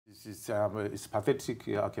It's pathetic.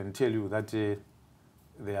 I can tell you that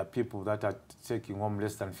there are people that are taking home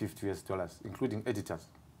less than $50, including editors.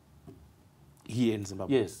 Here in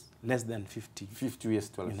Zimbabwe? Yes. Less than 50?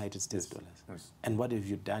 $50. United States dollars. Yes. And what have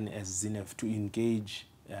you done as ZINEF to engage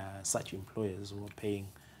such employers who are paying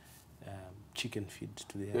chicken feed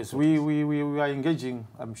to their Yes, we are engaging.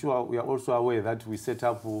 I'm sure we are also aware that we set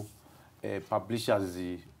up publishers,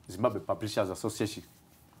 the Zimbabwe Publishers Association.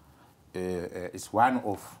 It's one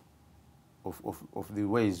of the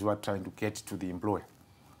ways we are trying to get to the employer,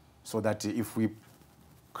 so that if we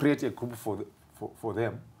create a group for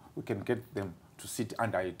them, we can get them to sit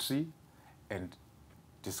under a tree and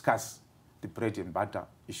discuss the bread and butter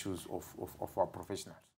issues of our professionals.